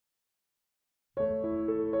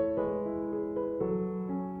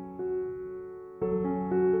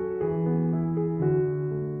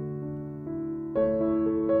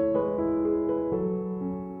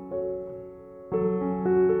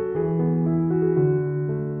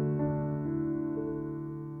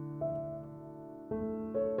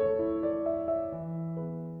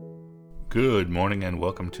Good morning and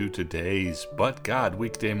welcome to today's But God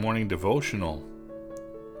Weekday Morning Devotional.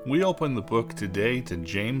 We open the book today to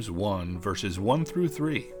James 1, verses 1 through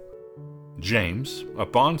 3. James, a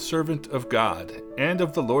bondservant of God and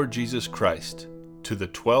of the Lord Jesus Christ, to the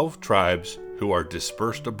 12 tribes who are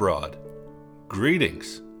dispersed abroad.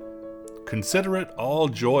 Greetings. Consider it all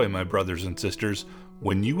joy, my brothers and sisters,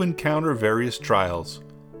 when you encounter various trials,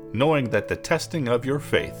 knowing that the testing of your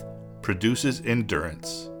faith produces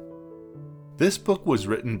endurance. This book was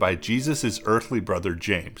written by Jesus' earthly brother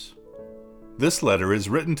James. This letter is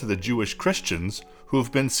written to the Jewish Christians who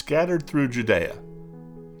have been scattered through Judea.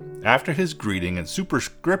 After his greeting and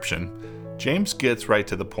superscription, James gets right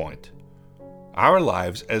to the point. Our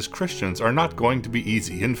lives as Christians are not going to be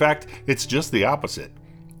easy. In fact, it's just the opposite.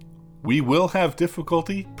 We will have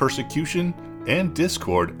difficulty, persecution, and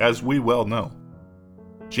discord, as we well know.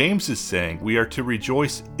 James is saying we are to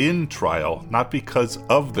rejoice in trial, not because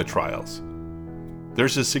of the trials.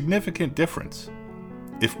 There's a significant difference.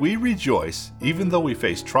 If we rejoice, even though we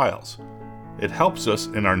face trials, it helps us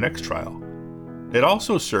in our next trial. It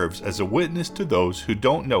also serves as a witness to those who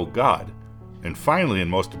don't know God. And finally, and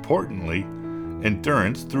most importantly,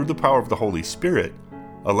 endurance through the power of the Holy Spirit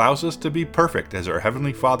allows us to be perfect as our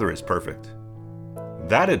Heavenly Father is perfect.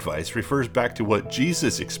 That advice refers back to what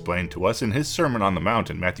Jesus explained to us in his Sermon on the Mount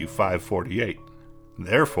in Matthew 5:48.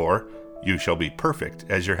 Therefore, you shall be perfect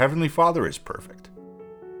as your Heavenly Father is perfect.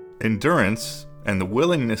 Endurance and the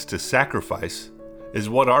willingness to sacrifice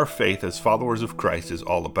is what our faith as followers of Christ is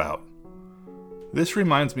all about. This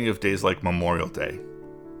reminds me of days like Memorial Day.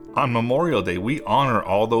 On Memorial Day, we honor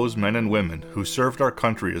all those men and women who served our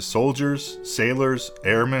country as soldiers, sailors,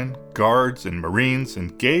 airmen, guards, and Marines,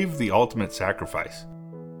 and gave the ultimate sacrifice.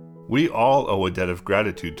 We all owe a debt of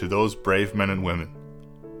gratitude to those brave men and women.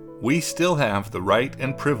 We still have the right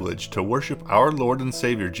and privilege to worship our Lord and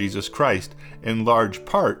Savior Jesus Christ in large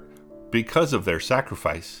part because of their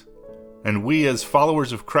sacrifice. And we as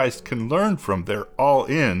followers of Christ can learn from their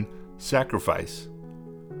all-in sacrifice.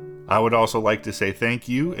 I would also like to say thank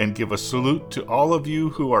you and give a salute to all of you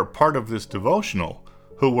who are part of this devotional,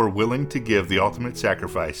 who were willing to give the ultimate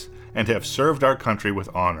sacrifice and have served our country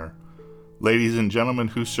with honor. Ladies and gentlemen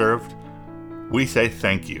who served, we say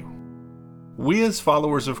thank you. We as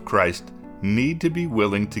followers of Christ need to be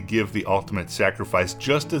willing to give the ultimate sacrifice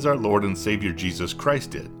just as our Lord and Savior Jesus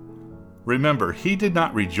Christ did. Remember, he did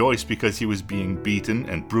not rejoice because he was being beaten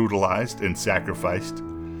and brutalized and sacrificed.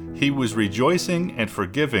 He was rejoicing and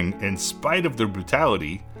forgiving in spite of the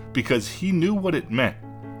brutality because he knew what it meant.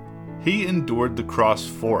 He endured the cross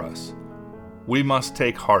for us. We must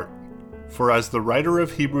take heart, for as the writer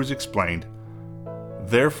of Hebrews explained,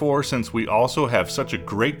 therefore, since we also have such a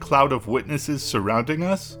great cloud of witnesses surrounding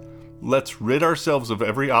us, let's rid ourselves of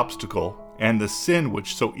every obstacle and the sin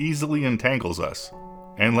which so easily entangles us.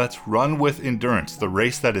 And let's run with endurance the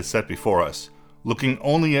race that is set before us, looking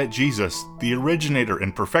only at Jesus, the originator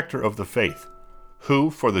and perfecter of the faith,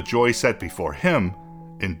 who, for the joy set before him,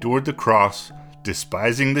 endured the cross,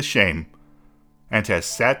 despising the shame, and has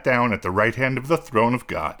sat down at the right hand of the throne of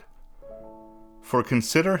God. For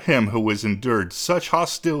consider him who has endured such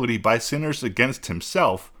hostility by sinners against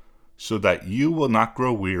himself, so that you will not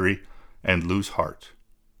grow weary and lose heart.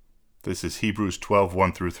 This is Hebrews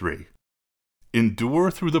 12:1 through 3. Endure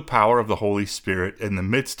through the power of the Holy Spirit in the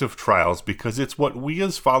midst of trials, because it's what we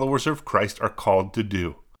as followers of Christ are called to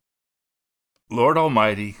do. Lord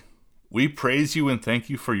Almighty, we praise you and thank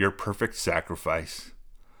you for your perfect sacrifice.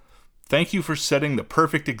 Thank you for setting the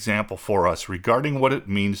perfect example for us regarding what it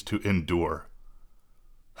means to endure.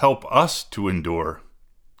 Help us to endure.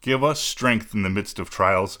 Give us strength in the midst of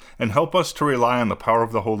trials, and help us to rely on the power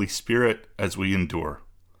of the Holy Spirit as we endure.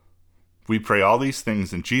 We pray all these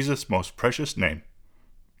things in Jesus' most precious name.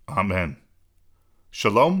 Amen.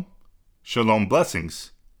 Shalom, shalom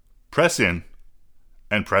blessings. Press in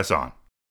and press on.